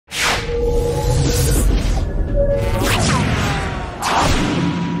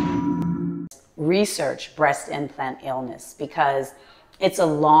research breast implant illness, because it's a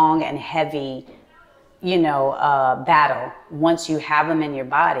long and heavy, battle once you have them in your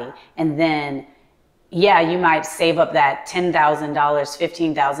body. And then, yeah, you might save up that $10,000,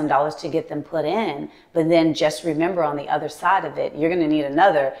 $15,000 to get them put in, but then just remember on the other side of it, you're going to need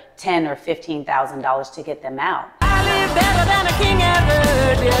another $10,000 or $15,000 to get them out. I live better than a king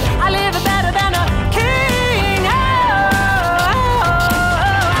ever did. I live better than a king.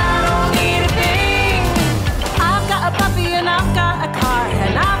 I don't need a thing. I've got a puppy and I've got a car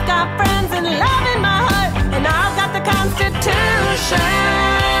and I've got friends and love in my heart and I've got the Constitution.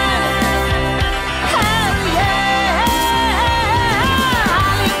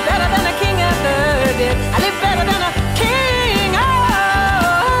 I live better than a king.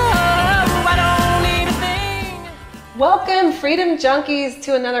 Oh, I don't need a thing. Welcome, Freedom Junkies,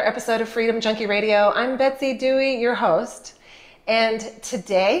 to another episode of Freedom Junkie Radio. I'm Betsy, Dewey, your host. And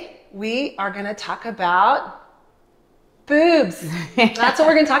today we are going to talk about boobs. That's what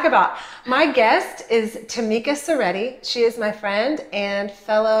we're going to talk about. My guest is Timeca Seretti. She is my friend and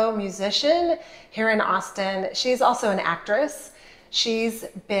fellow musician here in Austin. She's also an actress. She's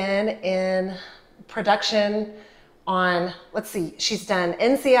been in production on, she's done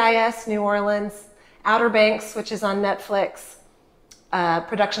NCIS, New Orleans, Outer Banks, which is on Netflix,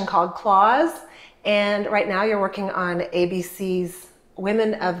 production called Claws, and right now you're working on ABC's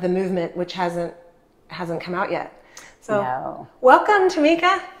Women of the Movement, which hasn't come out yet. So No. Welcome,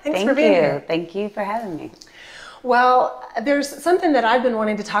 Timeca. Thanks for being here. Thank you for having me. Well, there's something that I've been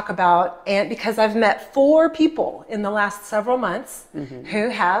wanting to talk about, and because I've met 4 people in the last several months who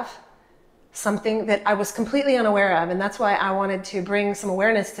have something that I was completely unaware of, and that's why I wanted to bring some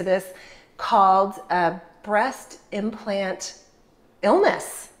awareness to this, called breast implant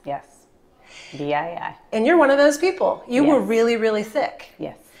illness. Yes. BII. And you're one of those people. You were really, really sick.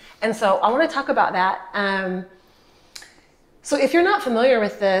 Yes. And so I want to talk about that. So if you're not familiar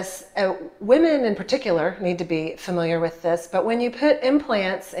with this, women in particular need to be familiar with this, but when you put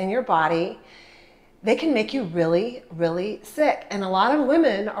implants in your body, they can make you really, really sick. And a lot of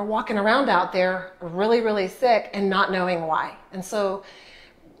women are walking around out there really, really sick and not knowing why. And so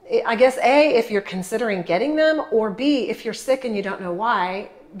I guess A, if you're considering getting them, or B, if you're sick and you don't know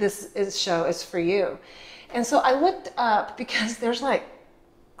why, show is for you. And so I looked up, because there's like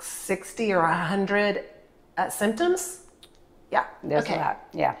 60 or 100 symptoms. Yeah. There's a lot.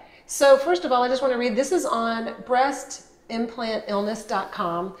 Yeah. So first of all, I just want to read, this is on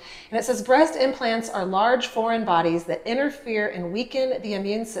breastimplantillness.com, and it says breast implants are large foreign bodies that interfere and weaken the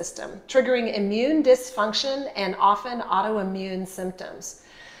immune system, triggering immune dysfunction and often autoimmune symptoms.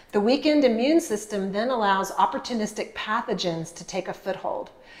 The weakened immune system then allows opportunistic pathogens to take a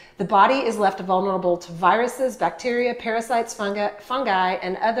foothold. The body is left vulnerable to viruses, bacteria, parasites, fungi,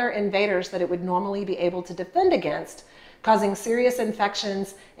 and other invaders that it would normally be able to defend against, causing serious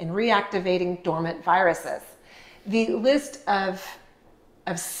infections and reactivating dormant viruses. The list of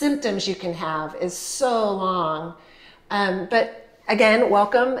symptoms you can have is so long. But again,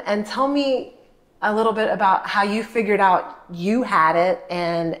 welcome, and tell me a little bit about how you figured out you had it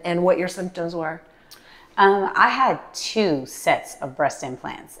and what your symptoms were. I had 2 sets of breast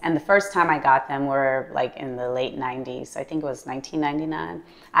implants, and the first time I got them were like in the late 90s. I think it was 1999.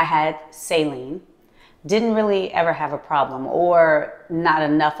 I had saline. Didn't really ever have a problem, or not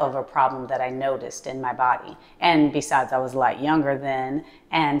enough of a problem that I noticed in my body. And besides, I was a lot younger then,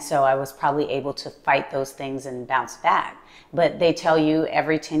 and so I was probably able to fight those things and bounce back. But they tell you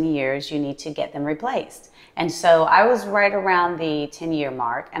every 10 years you need to get them replaced. And so I was right around the 10-year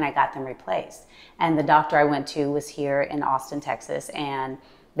mark, and I got them replaced. And the doctor I went to was here in Austin, Texas, and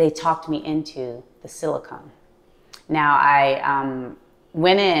they talked me into the silicone. Now, I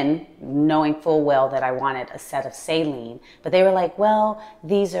went in knowing full well that I wanted a set of saline, but they were like, well,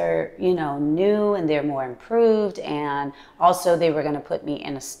 these are, new and they're more improved. And also they were going to put me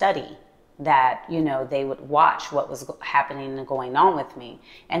in a study that, they would watch what was happening and going on with me.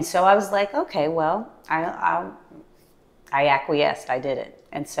 And so I was like, okay, well, I acquiesced, I did it.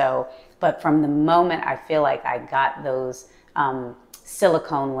 And so, but from the moment I feel like I got those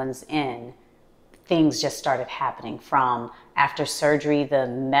silicone ones in, things just started happening. From after surgery, the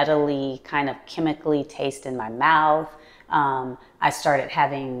metally kind of chemically taste in my mouth. I started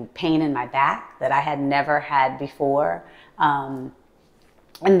having pain in my back that I had never had before. And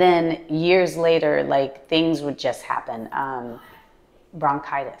then years later, like, things would just happen.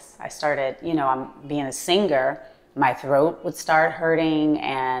 Bronchitis. I started, I'm being a singer, my throat would start hurting,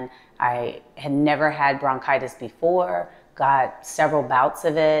 and I had never had bronchitis before, got several bouts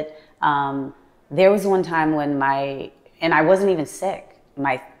of it. There was one time when and I wasn't even sick,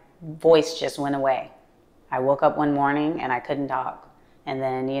 my voice just went away. I woke up one morning and I couldn't talk. And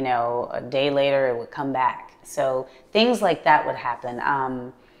then, you know, a day later it would come back. So things like that would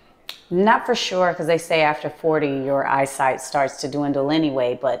happen. Not for sure, because they say after 40, your eyesight starts to dwindle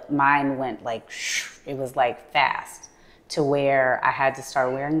anyway, but mine went like, it was like fast to where I had to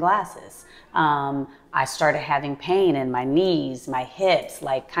start wearing glasses. I started having pain in my knees, my hips,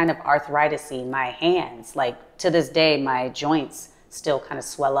 like kind of arthritis-y, my hands. Like to this day, my joints still kind of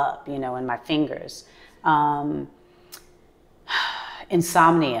swell up, you know, in my fingers.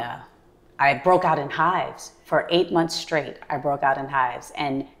 Insomnia. I broke out in hives. For 8 months straight, I broke out in hives,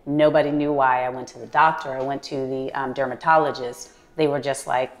 and nobody knew why. I went to the doctor. I went to the dermatologist. They were just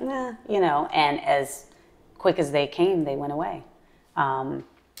like, you know, and as quick as they came, they went away. I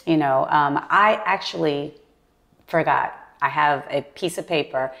actually forgot. I have a piece of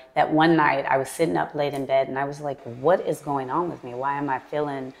paper that one night I was sitting up late in bed and I was like, what is going on with me? Why am I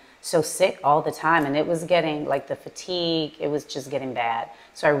feeling so sick all the time? And it was getting like the fatigue, it was just getting bad.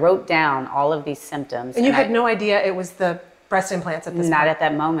 So I wrote down all of these symptoms. And you had no idea it was the breast implants at this point? Not at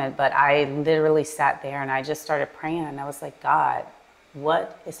that moment, but I literally sat there and I just started praying and I was like, God,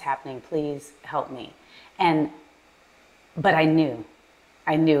 what is happening? Please help me. But I knew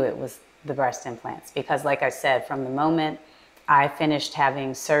it was the breast implants because like I said, from the moment I finished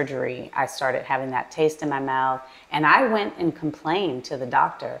having surgery, I started having that taste in my mouth and I went and complained to the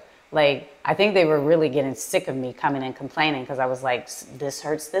doctor. Like, I think they were really getting sick of me coming and complaining because I was like, this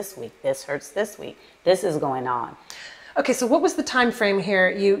hurts this week, this hurts this week, this is going on. Okay, so what was the time frame here?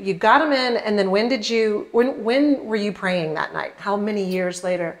 You got them in, and then when were you praying that night? How many years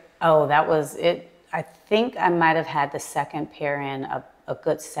later? Oh, that was it. I think I might have had the second pair in a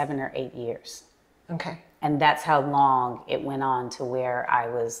good 7 or 8 years. Okay. And that's how long it went on to where I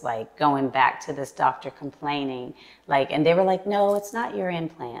was like going back to this doctor complaining, like, and they were like, no, it's not your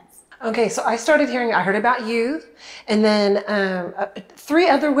implants. Okay, so I heard about you, and then 3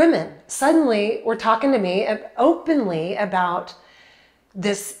 other women suddenly were talking to me openly about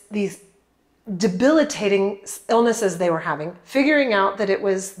these debilitating illnesses they were having, figuring out that it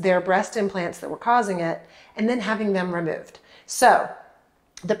was their breast implants that were causing it, and then having them removed. So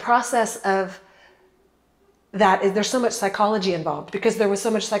the process of that is, there's so much psychology involved because there was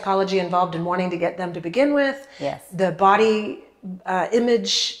so much psychology involved in wanting to get them to begin with. Yes. The body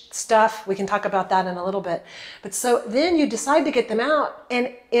image stuff, we can talk about that in a little bit. But so then you decide to get them out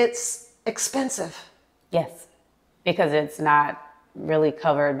and it's expensive. Yes, because it's not really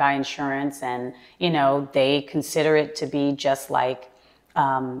covered by insurance and, you know, they consider it to be just like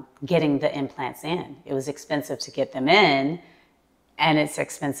getting the implants in. It was expensive to get them in and it's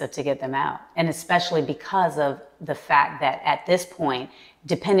expensive to get them out. And especially because of the fact that at this point,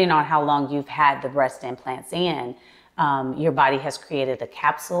 depending on how long you've had the breast implants in, your body has created a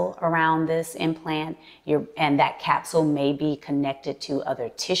capsule around this implant, and that capsule may be connected to other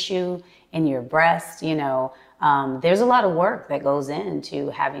tissue in your breast. You know, there's a lot of work that goes into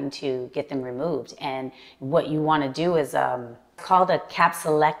having to get them removed. And what you want to do is called a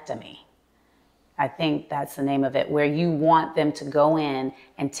capsulectomy. I think that's the name of it, where you want them to go in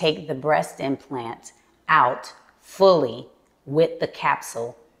and take the breast implant out fully with the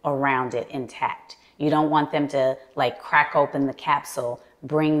capsule around it intact. You don't want them to like crack open the capsule,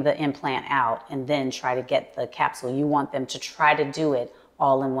 bring the implant out, and then try to get the capsule. You want them to try to do it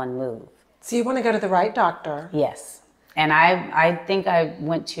all in one move. So you want to go to the right doctor. Yes. And I think I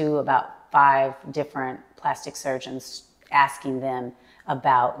went to about 5 different plastic surgeons asking them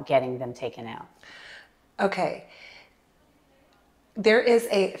about getting them taken out. Okay. There is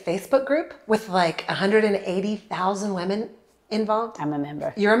a Facebook group with like 180,000 women involved? I'm a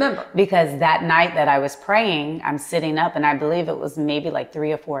member. You're a member? Because that night that I was praying, I'm sitting up and I believe it was maybe like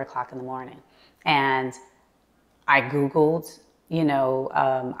 3 or 4 o'clock in the morning. And I Googled, you know,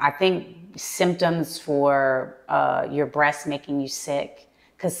 I think symptoms for your breast making you sick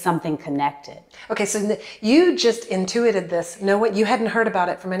because something connected. Okay, so you just intuited this. You hadn't heard about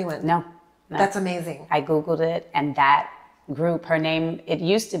it from anyone? No. That's amazing. I Googled it, and that group, her name, it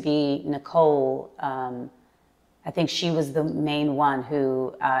used to be Nicole. I think she was the main one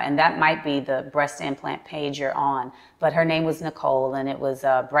who, and that might be the breast implant page you're on, but her name was Nicole, and it was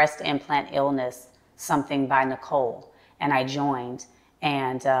Breast Implant Illness, something by Nicole. And I joined,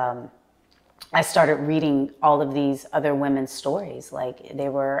 and I started reading all of these other women's stories. Like, they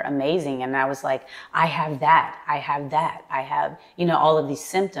were amazing. And I was like, I have that, I have, you know, all of these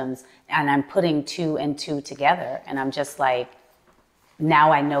symptoms, and I'm putting 2 and 2 together. And I'm just like,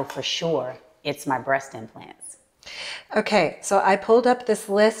 now I know for sure it's my breast implants. Okay, so I pulled up this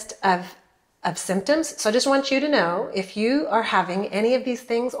list of of symptoms. So I just want you to know if you are having any of these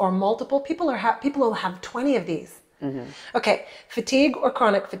things or multiple, people will have 20 of these. Okay, fatigue or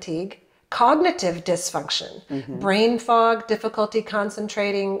chronic fatigue, cognitive dysfunction, brain fog, difficulty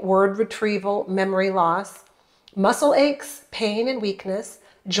concentrating, word retrieval, memory loss, muscle aches, pain and weakness,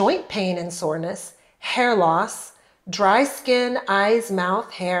 joint pain and soreness, hair loss, dry skin, eyes,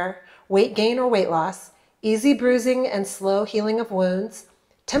 mouth, hair, weight gain or weight loss, easy bruising and slow healing of wounds,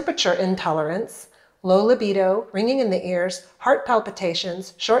 temperature intolerance, low libido, ringing in the ears, heart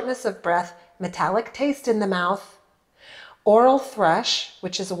palpitations, shortness of breath, metallic taste in the mouth, oral thrush,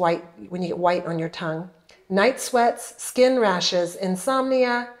 which is white, when you get white on your tongue, night sweats, skin rashes,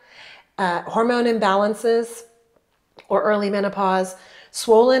 insomnia, hormone imbalances or early menopause,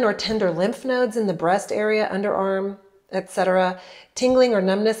 swollen or tender lymph nodes in the breast area, underarm, etc., tingling or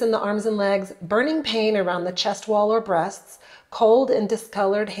numbness in the arms and legs, burning pain around the chest wall or breasts, cold and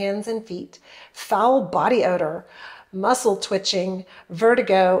discolored hands and feet, foul body odor, muscle twitching,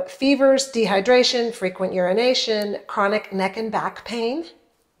 vertigo, fevers, dehydration, frequent urination, chronic neck and back pain,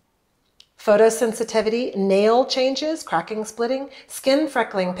 photosensitivity, nail changes, cracking, splitting, skin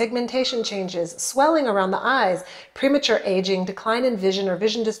freckling, pigmentation changes, swelling around the eyes, premature aging, decline in vision or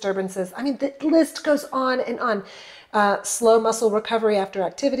vision disturbances. I mean, the list goes on and on. Slow muscle recovery after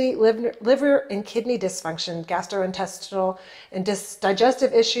activity, liver and kidney dysfunction, gastrointestinal and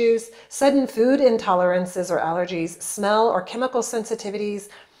digestive issues, sudden food intolerances or allergies, smell or chemical sensitivities.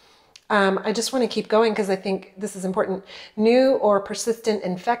 I just want to keep going because I think this is important. New or persistent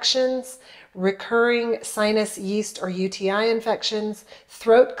infections, recurring sinus, yeast, or UTI infections,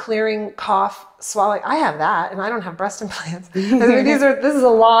 throat clearing, cough, swallowing. I have that, and I don't have breast implants. I mean, this is a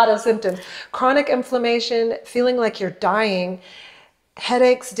lot of symptoms. Chronic inflammation, feeling like you're dying,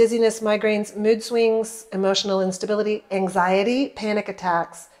 headaches, dizziness, migraines, mood swings, emotional instability, anxiety, panic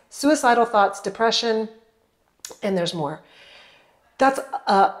attacks, suicidal thoughts, depression, and there's more. That's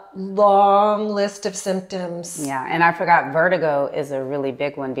a long list of symptoms. Yeah, and I forgot vertigo is a really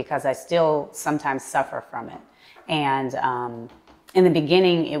big one because I still sometimes suffer from it. And in the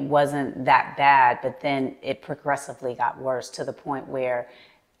beginning, it wasn't that bad, but then it progressively got worse to the point where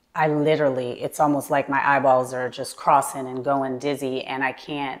I literally, it's almost like my eyeballs are just crossing and going dizzy, and I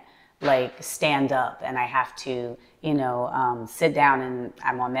can't like stand up, and I have to, you know, sit down, and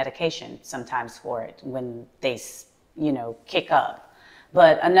I'm on medication sometimes for it when they, you know, kick up.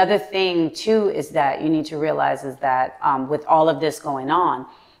 But another thing too is that you need to realize is that with all of this going on,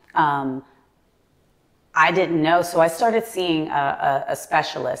 I didn't know. So I started seeing a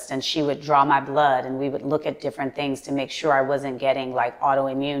specialist, and she would draw my blood, and we would look at different things to make sure I wasn't getting like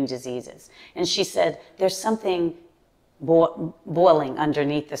autoimmune diseases. And she said, there's something boiling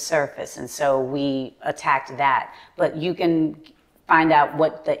underneath the surface. And so we attacked that. But you can find out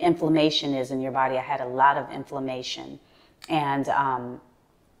what the inflammation is in your body. I had a lot of inflammation. And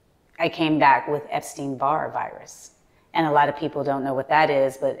I came back with Epstein-Barr virus. And a lot of people don't know what that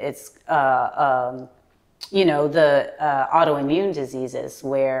is, but it's, you know, the autoimmune diseases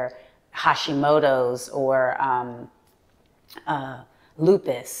where Hashimoto's or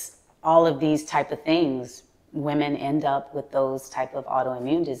lupus, all of these type of things, women end up with those type of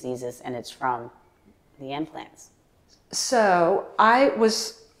autoimmune diseases, and it's from the implants. So I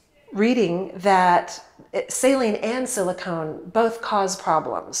was reading that saline and silicone both cause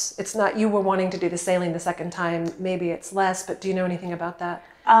problems. It's not you were wanting to do the saline the second time, maybe it's less, but do you know anything about that?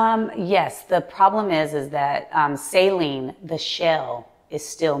 Yes, the problem is that saline, the shell, is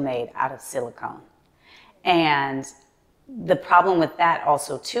still made out of silicone. And the problem with that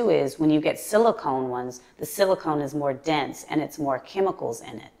also too is when you get silicone ones, the silicone is more dense and it's more chemicals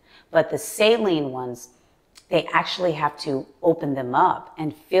in it. But the saline ones, they actually have to open them up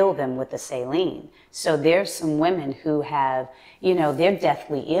and fill them with the saline. So there's some women who have, you know, they're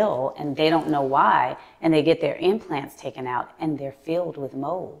deathly ill and they don't know why, and they get their implants taken out and they're filled with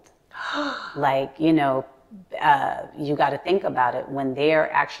mold. Like, you know, you got to think about it. When they're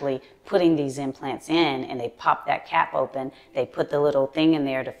actually putting these implants in and they pop that cap open, they put the little thing in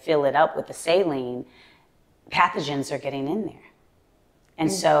there to fill it up with the saline, pathogens are getting in there. And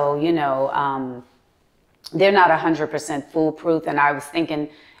so, you know, they're not 100% foolproof. And I was thinking,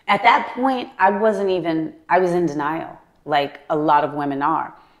 at that point, I was in denial, like a lot of women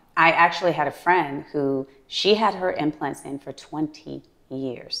are. I actually had a friend who, she had her implants in for 20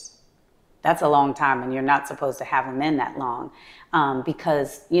 years. That's a long time, and you're not supposed to have them in that long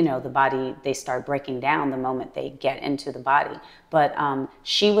because, you know, the body, they start breaking down the moment they get into the body. But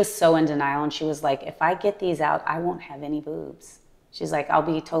she was so in denial, and she was like, if I get these out, I won't have any boobs. She's like, I'll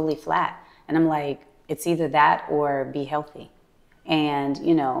be totally flat. And I'm like, it's either that or be healthy. And,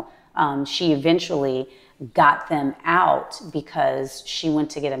 you know, She eventually got them out because she went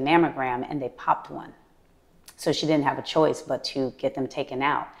to get a mammogram and they popped one. So she didn't have a choice but to get them taken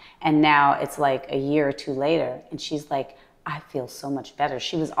out. And now it's like a year or two later, and she's like, I feel so much better.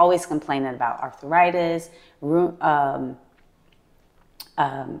 She was always complaining about arthritis. What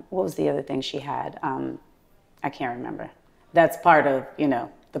was the other thing she had? I can't remember. That's part of,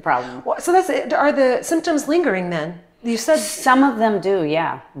 the problem. Well, so are the symptoms lingering then? You said some of them do,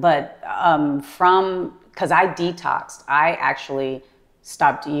 yeah. But because I detoxed, I actually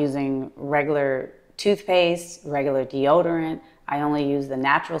stopped using regular toothpaste, regular deodorant. I only use the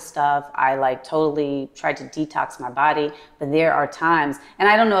natural stuff. I totally tried to detox my body. But there are times, and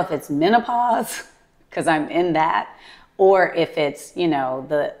I don't know if it's menopause, because I'm in that, or if it's,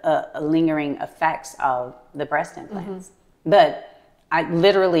 the lingering effects of the breast implants. Mm-hmm. But I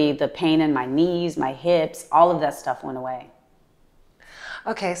literally, the pain in my knees, my hips, all of that stuff went away.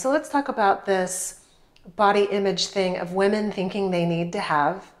 Okay, so let's talk about this body image thing of women thinking they need to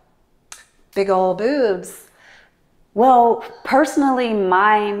have big old boobs. Well, personally,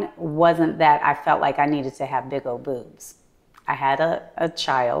 mine wasn't that I felt like I needed to have big old boobs. I had a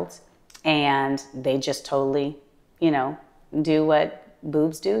child, and they just totally, do what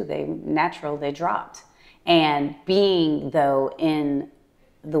boobs do. They dropped. And being, though, in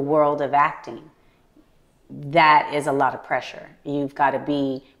the world of acting, that is a lot of pressure. You've got to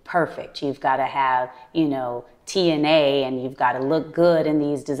be perfect. You've got to have, TNA, and you've got to look good in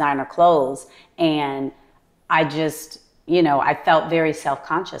these designer clothes. And I just, I felt very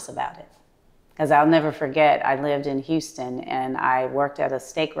self-conscious about it. Because I'll never forget, I lived in Houston, and I worked at a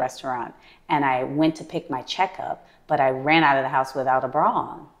steak restaurant, and I went to pick my check up, but I ran out of the house without a bra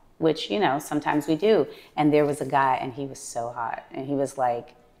on, which, sometimes we do. And there was a guy, and he was so hot. And he was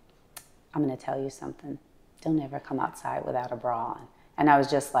like, I'm going to tell you something. Don't ever come outside without a bra on. And I was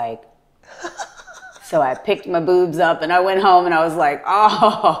just like, so I picked my boobs up, and I went home, and I was like,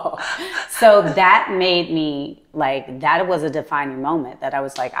 oh. So that made me, that was a defining moment that I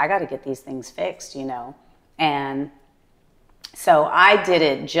was like, I got to get these things fixed, And so I did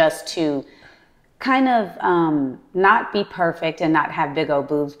it just to kind of not be perfect and not have big old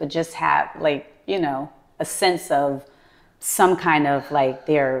boobs, but just have a sense of some kind of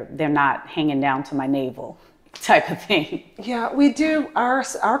they're not hanging down to my navel type of thing. Yeah, we do.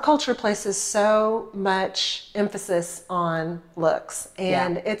 Our culture places so much emphasis on looks,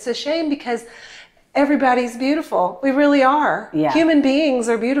 and it's a shame because everybody's beautiful. We really are. Yeah. Human beings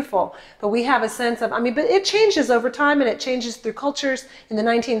are beautiful, but we have a sense of, but it changes over time, and it changes through cultures. In the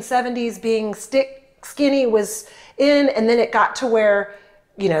 1970s, being skinny was in, and then it got to where,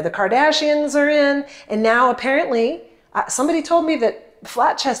 the Kardashians are in, and now apparently somebody told me that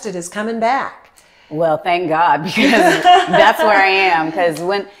flat-chested is coming back. Well, thank God, because that's where I am.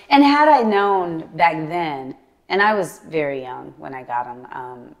 And had I known back then, and I was very young when I got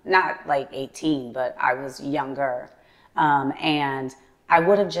them, not 18, but I was younger, and I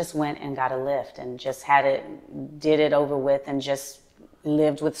would have just went and got a lift and just did it over with, and just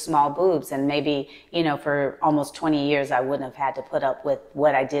lived with small boobs. And maybe, for almost 20 years, I wouldn't have had to put up with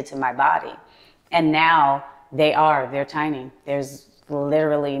what I did to my body. And now they're tiny. There's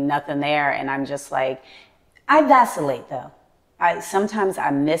literally nothing there. And I'm just like, I vacillate though. Sometimes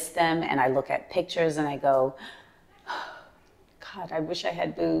I miss them, and I look at pictures and I go, God, I wish I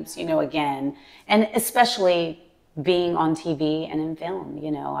had boobs, again. And especially being on TV and in film,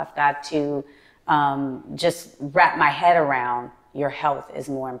 I've got to just wrap my head around your health is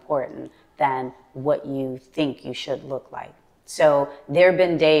more important than what you think you should look like. So there have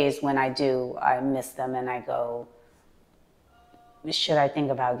been days when I miss them, and I go, should I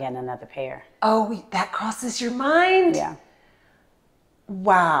think about getting another pair? Oh, that crosses your mind? Yeah.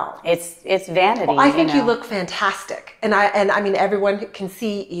 Wow. It's vanity. Well, I think you look fantastic. And I mean, everyone can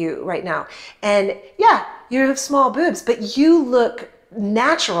see you right now. And yeah, you have small boobs, but you look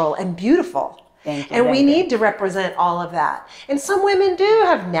natural and beautiful. Thank you. And we need to represent all of that. And some women do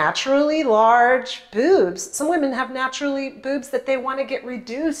have naturally large boobs. Some women have naturally boobs that they want to get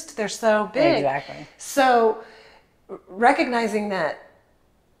reduced. They're so big. Exactly. So recognizing that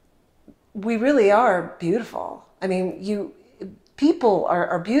we really are beautiful. I mean, people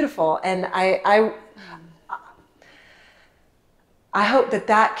are beautiful, and I hope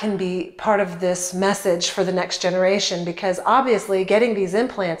that can be part of this message for the next generation, because obviously getting these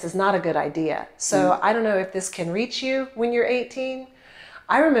implants is not a good idea. So I don't know if this can reach you when you're 18.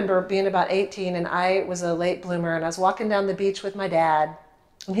 I remember being about 18, and I was a late bloomer, and I was walking down the beach with my dad,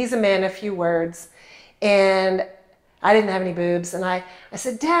 and he's a man of few words, and I didn't have any boobs. And I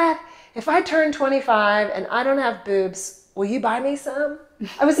said, Dad, if I turn 25 and I don't have boobs, will you buy me some?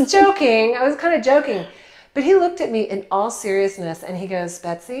 I was joking. I was kind of joking. But he looked at me in all seriousness and he goes,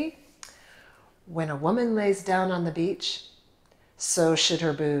 Betsy, when a woman lays down on the beach, so should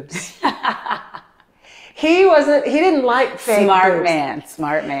her boobs. He didn't like fake boobs.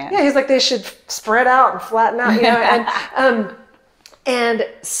 Smart man. Yeah, he's like, they should spread out and flatten out, you know. And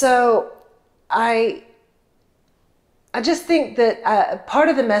so I just think that part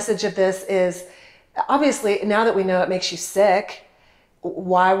of the message of this is, obviously, now that we know it makes you sick,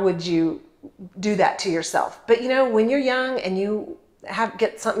 why would you do that to yourself? But you know, when you're young and you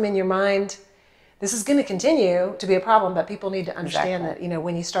get something in your mind, this is going to continue to be a problem, but people need to understand that, you know,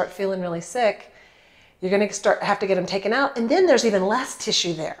 when you start feeling really sick, you're going to have to get them taken out. And then there's even less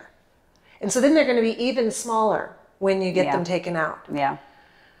tissue there. And so then they're going to be even smaller when you get them taken out. Yeah.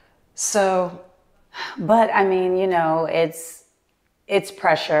 So. But I mean, you know, it's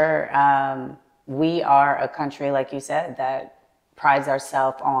pressure. We are a country, like you said, that prides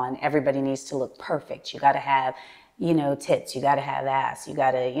ourselves on everybody needs to look perfect. You got to have, you know, tits, you got to have ass, you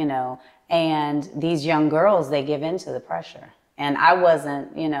got to, you know, and these young girls, they give into the pressure. And I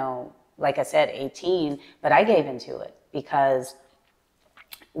wasn't, you know, like I said, 18, but I gave into it because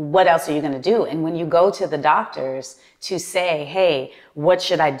what else are you going to do? And when you go to the doctors to say, hey, what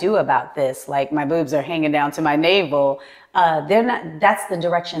should I do about this? Like my boobs are hanging down to my navel. That's the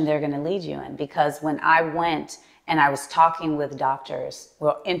direction they're going to lead you in. Because when I went and I was talking with doctors,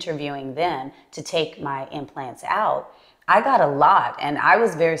 well, interviewing them to take my implants out, I got a lot. And I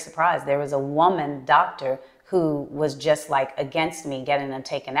was very surprised. There was a woman doctor who was just like against me getting them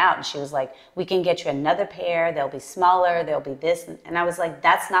taken out. And she was like, we can get you another pair. They'll be smaller. They'll be this. And I was like,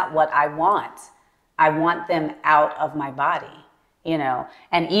 that's not what I want. I want them out of my body, you know.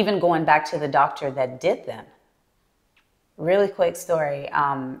 And even going back to the doctor that did them, really quick story.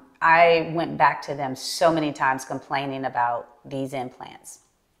 I went back to them so many times complaining about these implants.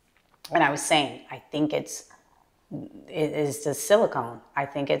 And I was saying, I think it is the silicone. I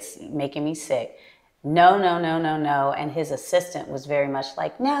think it's making me sick. No. And his assistant was very much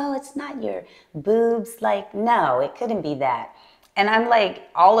like, no, it's not your boobs. Like, no, it couldn't be that. And I'm like,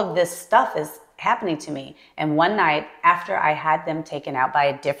 all of this stuff is happening to me. And one night after I had them taken out by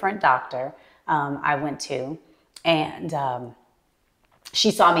a different doctor, I went to, and she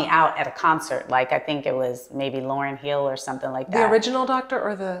saw me out at a concert. Like, I think it was maybe Lauryn Hill or something like that. The original doctor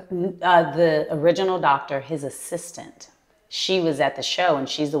or the original doctor, his assistant. She was at the show and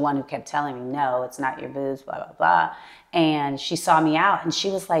she's the one who kept telling me, no, it's not your boobs, blah, blah, blah. And she saw me out and she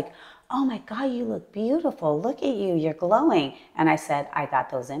was like, oh my God, you look beautiful. Look at you, you're glowing. And I said, I got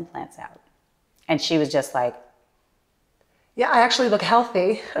those implants out. And she was just like, yeah, I actually look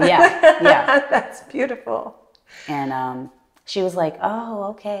healthy. Yeah. That's beautiful. And she was like, oh,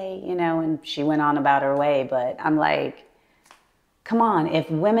 okay, you know, and she went on about her way. But I'm like, come on, if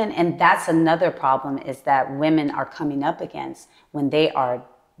women, and that's another problem, is that women are coming up against when they are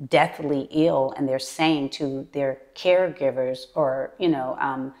deathly ill and they're saying to their caregivers or, you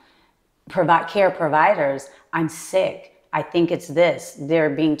know, care providers, I'm sick. I think it's this. They're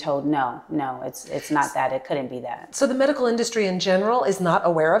being told, no, it's not that. It couldn't be that. So the medical industry in general is not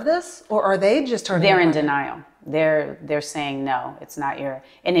aware of this, or are they just turning? They're in denial. They're saying, no, it's not your.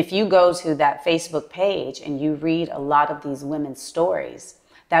 And if you go to that Facebook page and you read a lot of these women's stories,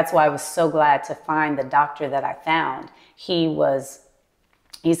 that's why I was so glad to find the doctor that I found. He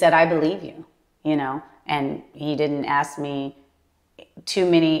said, I believe you, you know, and he didn't ask me too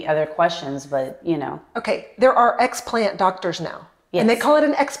many other questions, but you know. Okay, there are explant doctors now. Yes. And they call it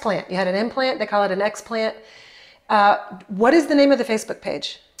an explant. You had an implant, they call it an explant. What is the name of the Facebook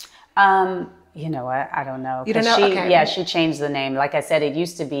page? You know what? I don't know. You don't know? Okay. Yeah, she changed the name. Like I said, it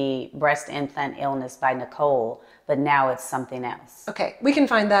used to be Breast Implant Illness by Nicole, but now it's something else. Okay, we can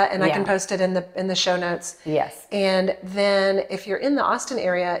find that, and I can post it in the show notes. Yes. And then, if you're in the Austin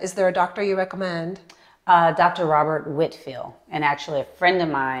area, is there a doctor you recommend? Dr. Robert Whitfield, and actually a friend of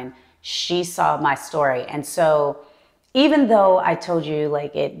mine, she saw my story, and so even though I told you,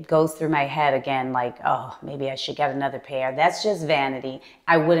 like, it goes through my head again, like, oh, maybe I should get another pair. That's just vanity.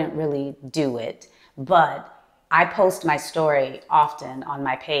 I wouldn't really do it. But I post my story often on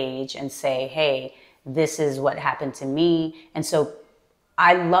my page and say, hey, this is what happened to me. And so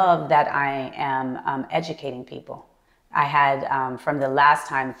I love that I am educating people. I had, from the last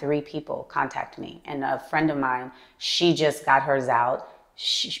time, 3 people contact me. And a friend of mine, she just got hers out.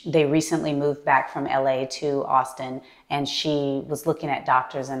 They recently moved back from LA to Austin, and she was looking at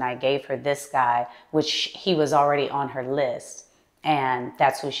doctors, and I gave her this guy, which he was already on her list, and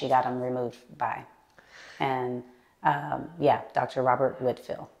that's who she got him removed by. And yeah, Dr. Robert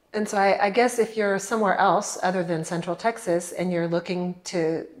Whitfield. And so I guess if you're somewhere else other than Central Texas and you're looking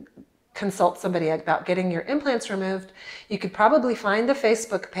to consult somebody about getting your implants removed, you could probably find the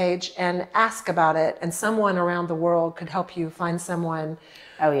Facebook page and ask about it, and someone around the world could help you find someone.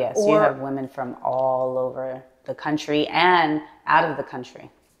 Oh yes, you have women from all over the country and out of the country.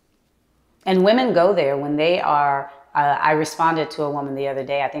 And women go there when they are, I responded to a woman the other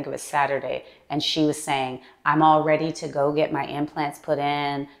day, I think it was Saturday, and she was saying, I'm all ready to go get my implants put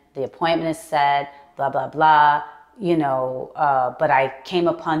in, the appointment is set, blah, blah, blah. You know, but I came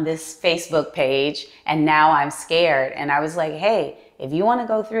upon this Facebook page and now I'm scared. And I was like, hey, if you want to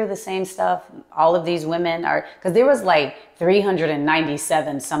go through the same stuff, all of these women are, because there was like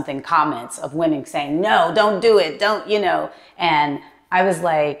 397 something comments of women saying, no, don't do it, don't, you know. And I was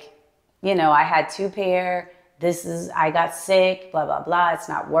like, you know, I had 2 pair, I got sick, blah, blah, blah, it's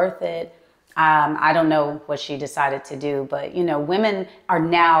not worth it. I don't know what she decided to do, but you know, women are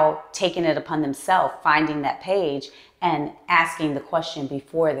now taking it upon themselves, finding that page and asking the question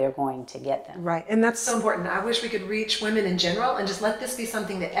before they're going to get them. Right, and that's so important. I wish we could reach women in general and just let this be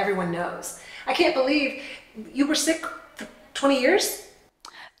something that everyone knows. I can't believe you were sick for 20 years?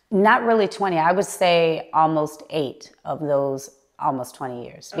 Not really 20, I would say almost 8 of those almost 20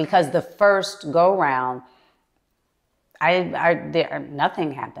 years. Okay. Because the first go round,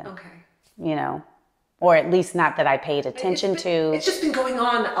 nothing happened. Okay. You know, or at least not that I paid attention to. It's just been going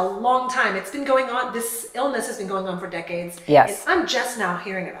on a long time. It's been going on, this illness has been going on for decades. Yes. And I'm just now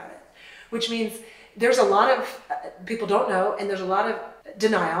hearing about it, which means there's a lot of people don't know, and there's a lot of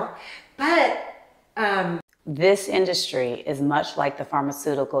denial, but this industry is much like the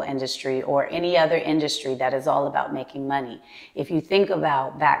pharmaceutical industry or any other industry that is all about making money. If you think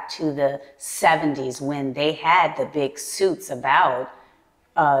about back to the 70s when they had the big suits about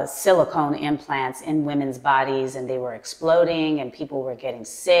silicone implants in women's bodies and they were exploding and people were getting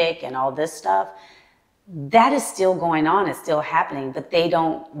sick and all this stuff, that is still going on, it's still happening, but they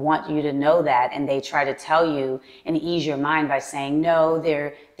don't want you to know that, and they try to tell you and ease your mind by saying, no,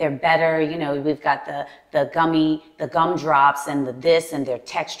 they're better, you know, we've got the gum drops and the this, and they're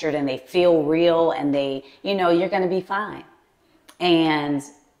textured and they feel real, and they, you know, you're going to be fine. And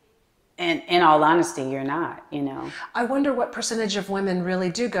in all honesty, you're not, you know. I wonder what percentage of women really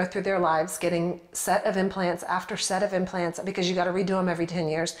do go through their lives getting set of implants after set of implants, because you got to redo them every 10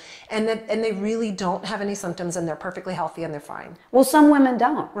 years. And they really don't have any symptoms and they're perfectly healthy and they're fine. Well, some women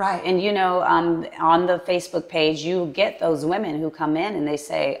don't. Right. And, you know, on the Facebook page, you get those women who come in and they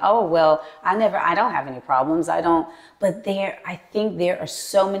say, oh, well, I don't have any problems. But I think there are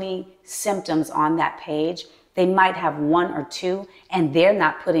so many symptoms on that page. They might have 1 or 2, and they're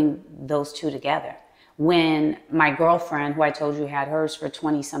not putting those 2 together. When my girlfriend, who I told you had hers for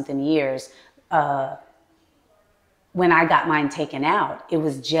 20-something years, when I got mine taken out, it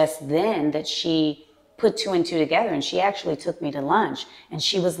was just then that she put 2 and 2 together, and she actually took me to lunch. And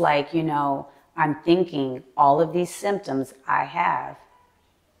she was like, you know, I'm thinking all of these symptoms I have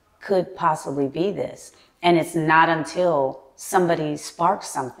could possibly be this. And it's not until somebody sparks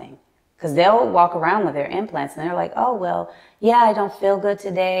something. Because they'll walk around with their implants and they're like, oh, well, yeah, I don't feel good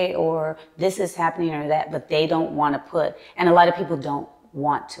today, or this is happening or that, but they don't want to put, and a lot of people don't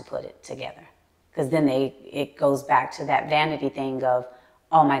want to put it together. Because then it goes back to that vanity thing of,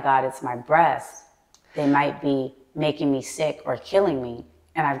 oh my God, it's my breasts. They might be making me sick or killing me,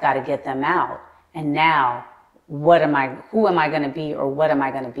 and I've got to get them out. And now, who am I going to be, or what am I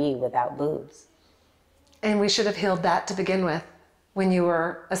going to be without boobs? And we should have healed that to begin with. When you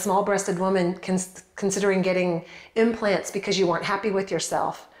were a small-breasted woman considering getting implants because you weren't happy with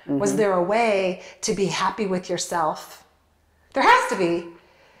yourself. Mm-hmm. Was there a way to be happy with yourself? There has to be.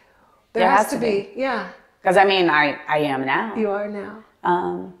 There has to be, yeah. Because I mean, I am now. You are now.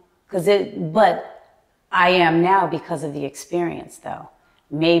 But I am now because of the experience, though.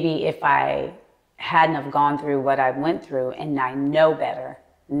 Maybe if I hadn't have gone through what I went through and I know better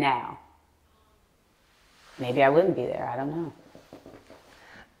now, maybe I wouldn't be there. I don't know.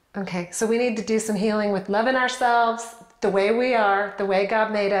 Okay, so we need to do some healing with loving ourselves the way we are, the way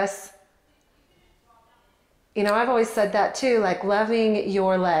God made us. You know, I've always said that too, like loving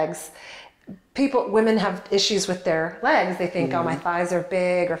your legs. Women have issues with their legs. They think, oh, my thighs are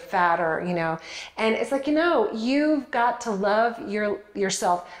big or fat, or, you know, and it's like, you know, you've got to love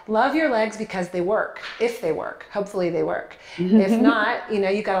yourself. Love your legs because they work, if they work. Hopefully they work. If not, you know,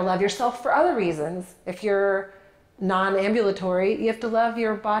 you got to love yourself for other reasons. If you're non-ambulatory, you have to love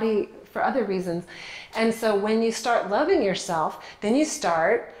your body for other reasons. And so when you start loving yourself, then you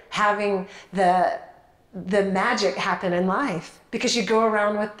start having the magic happen in life, because you go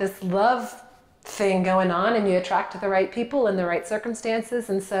around with this love-filled thing going on, and you attract the right people in the right circumstances.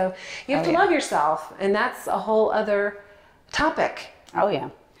 And so you have to love yourself, and that's a whole other topic. Oh yeah.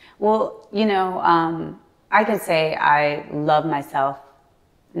 Well, you know, I can say I love myself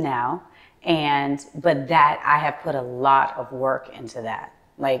now, but that I have put a lot of work into that.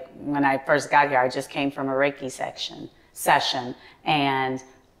 Like when I first got here, I just came from a Reiki session, and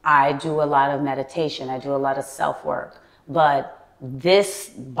I do a lot of meditation. I do a lot of self-work, but this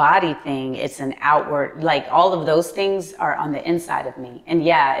body thing, it's an outward, like all of those things are on the inside of me. And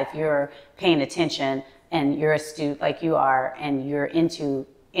yeah, if you're paying attention and you're astute like you are, and you're into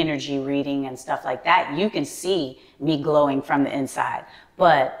energy reading and stuff like that, you can see me glowing from the inside.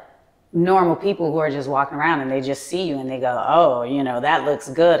 But normal people who are just walking around and they just see you and they go, oh, you know, that looks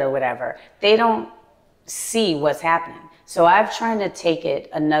good or whatever. They don't see what's happening. So I've tried to take it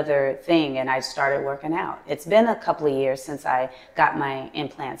another thing, and I started working out. It's been a couple of years since I got my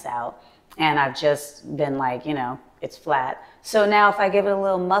implants out, and I've just been like, you know, it's flat. So now if I give it a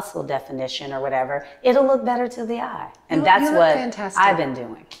little muscle definition or whatever, it'll look better to the eye. And that's what fantastic. I've been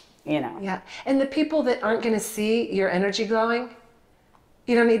doing, you know. Yeah. And the people that aren't going to see your energy glowing,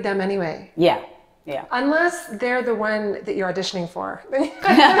 you don't need them anyway. Yeah. Yeah. Unless they're the one that you're auditioning for.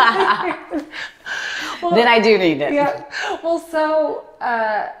 Well, then I do need it. Yeah. Well, so,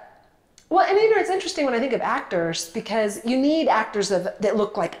 well, and you know, it's interesting when I think of actors, because you need actors that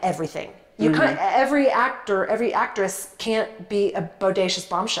look like everything. You can't, every actor, every actress can't be a bodacious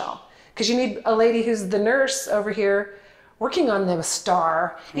bombshell, because you need a lady who's the nurse over here working on the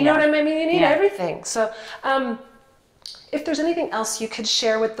star. You know what I mean? You need everything. So, if there's anything else you could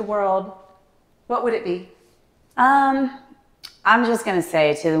share with the world, what would it be? I'm just going to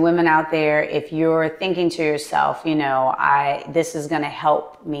say to the women out there, if you're thinking to yourself, you know, this is going to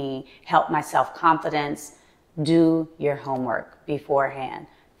help me help my self-confidence, do your homework beforehand.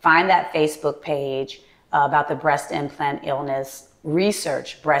 Find that Facebook page about the breast implant illness.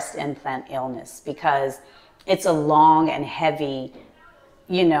 Research breast implant illness, because it's a long and heavy,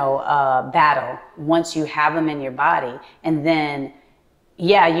 you know, battle once you have them in your body. And then,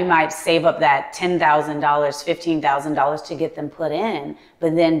 yeah, you might save up that $10,000, $15,000 to get them put in,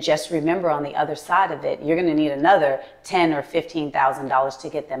 but then just remember on the other side of it, you're going to need another $10,000 or $15,000 to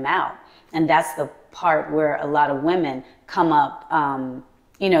get them out. And that's the part where a lot of women come up,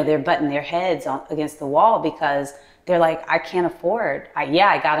 you know, they're butting their heads against the wall, because they're like, I can't afford, I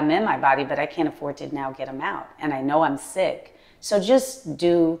got them in my body, but I can't afford to now get them out. And I know I'm sick. So just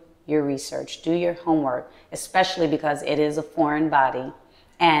do your research, do your homework, especially because it is a foreign body.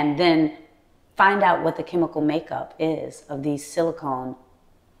 And then find out what the chemical makeup is of these silicone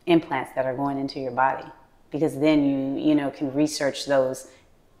implants that are going into your body, because then you know, can research those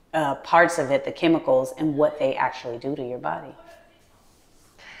parts of it, the chemicals, and what they actually do to your body.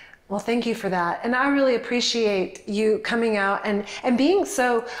 Well, thank you for that. And I really appreciate you coming out and being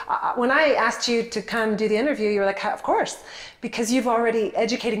so, when I asked you to come do the interview, you were like, of course, because you've already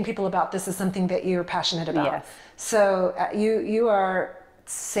educating people about this is something that you're passionate about. Yes. So you are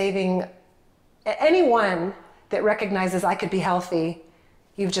saving anyone that recognizes I could be healthy.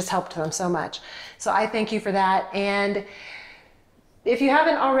 You've just helped them so much. So I thank you for that. And if you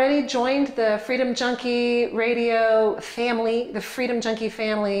haven't already joined the Freedom Junkie Radio family, the Freedom Junkie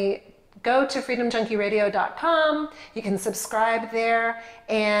family, go to freedomjunkieradio.com. You can subscribe there,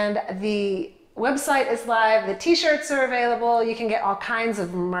 and the website is live. The t-shirts are available. You can get all kinds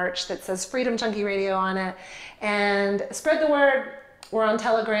of merch that says Freedom Junkie Radio on it. And spread the word. We're on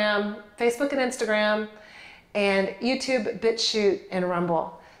Telegram, Facebook and Instagram, and YouTube, BitChute, and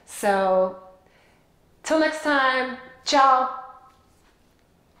Rumble. So till next time, ciao.